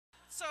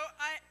So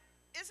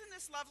isn't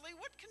this lovely?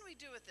 What can we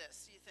do with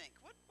this, do you think?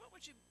 What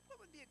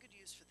would be a good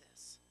use for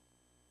this?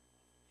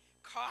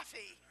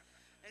 Coffee.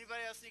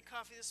 Anybody else need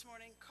coffee this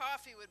morning?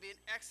 Coffee would be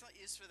an excellent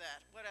use for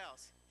that. What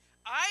else?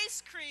 Ice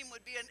cream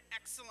would be an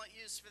excellent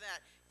use for that.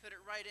 Put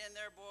it right in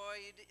there,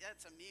 boy.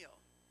 That's a meal.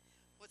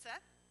 What's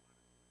that?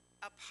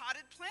 A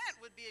potted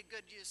plant would be a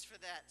good use for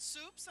that.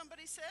 Soup,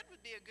 somebody said,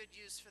 would be a good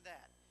use for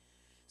that.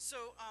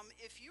 So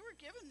if you were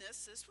given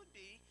this, this would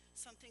be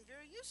something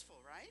very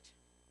useful, right?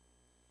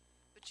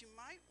 But you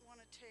might want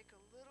to take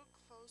a little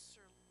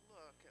closer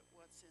look at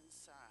what's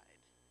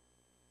inside.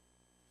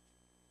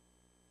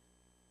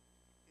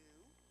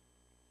 Ooh,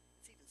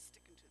 it's even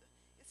sticking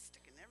it's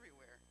sticking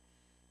everywhere.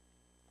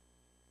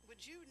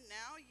 Would you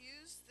now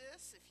use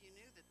this if you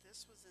knew that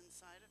this was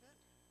inside of it?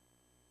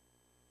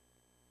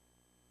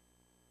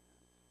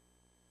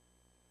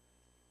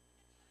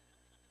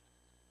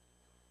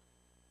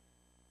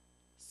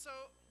 So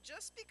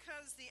just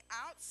because the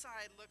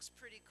outside looks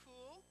pretty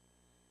cool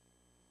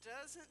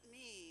doesn't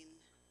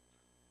mean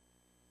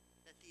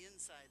that the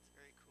inside's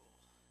very cool.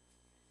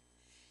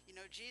 You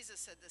know, Jesus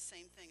said the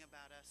same thing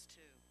about us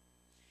too.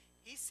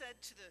 He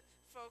said to the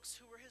folks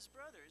who were his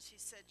brothers,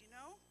 he said, you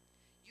know,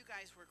 you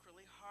guys work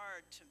really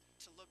hard to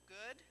look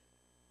good,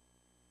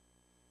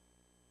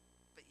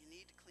 but you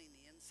need to clean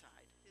the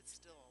inside. It's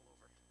still all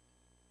over.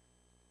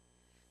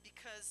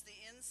 Because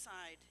the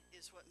inside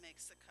is what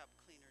makes the cup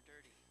clean or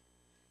dirty,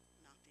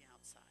 not the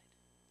outside.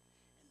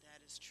 And that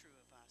is true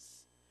of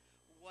us.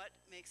 What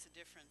makes a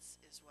difference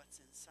is what's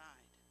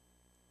inside,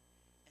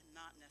 and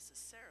not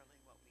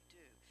necessarily what we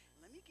do.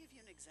 Let me give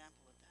you an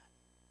example of that.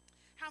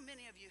 How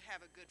many of you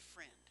have a good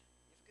friend?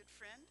 You have a good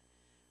friend?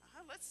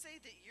 Let's say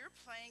that you're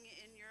playing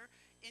in your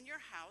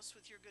house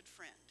with your good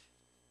friend.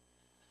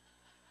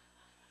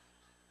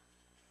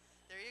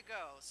 There you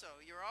go. So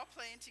you're all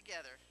playing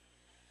together.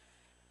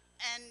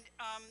 And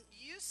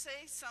you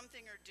say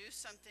something or do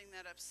something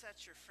that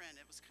upsets your friend.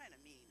 It was kind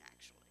of mean,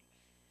 actually.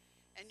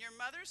 And your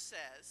mother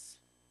says,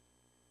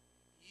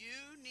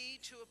 you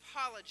need to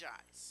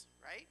apologize,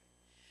 right?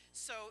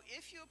 So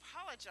if you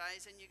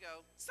apologize and you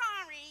go,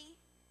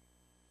 sorry.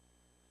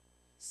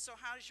 So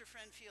how does your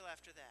friend feel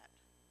after that?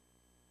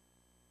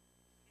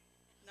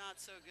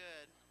 Not so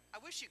good. I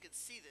wish you could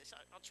see this.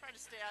 I'll try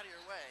to stay out of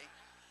your way.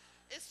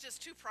 It's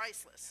just too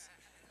priceless.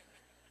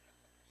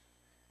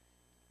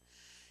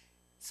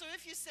 So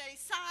if you say,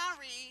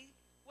 sorry,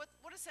 what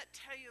does that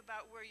tell you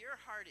about where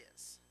your heart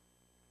is?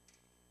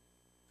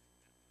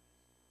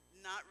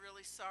 Not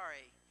really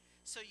sorry.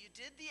 So you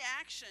did the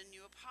action,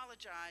 you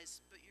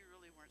apologized, but you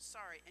really weren't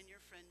sorry, and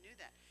your friend knew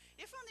that.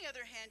 If, on the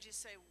other hand, you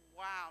say,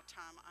 wow,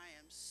 Tom, I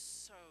am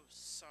so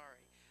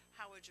sorry,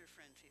 how would your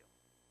friend feel?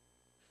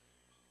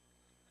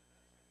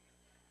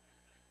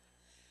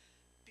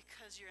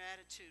 Because your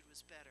attitude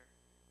was better.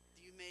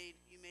 You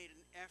made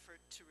an effort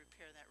to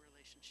repair that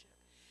relationship.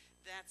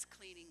 That's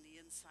cleaning the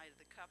inside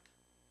of the cup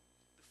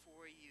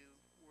before you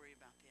worry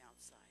about the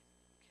outside.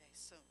 Okay,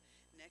 so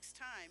next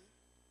time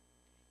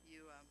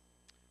you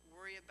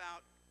worry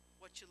about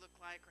what you look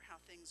like or how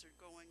things are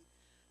going,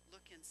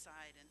 look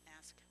inside and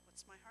ask,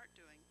 what's my heart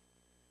doing?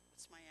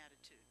 What's my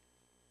attitude?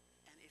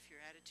 And if your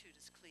attitude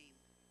is clean,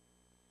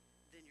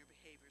 then your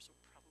behaviors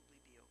will probably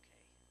be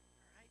okay.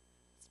 All right,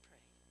 let's pray.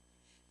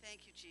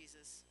 Thank you,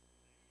 Jesus,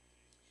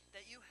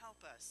 that you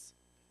help us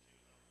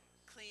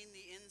clean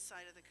the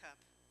inside of the cup.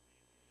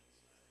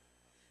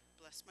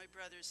 Bless my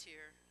brothers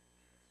here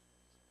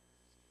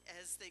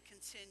as they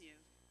continue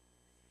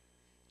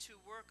to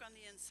work on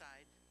the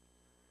inside,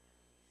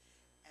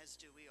 as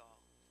do we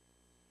all.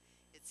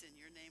 It's in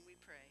your name we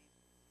pray.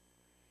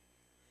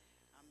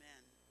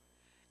 Amen.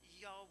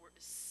 Y'all were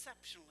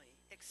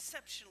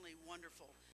exceptionally wonderful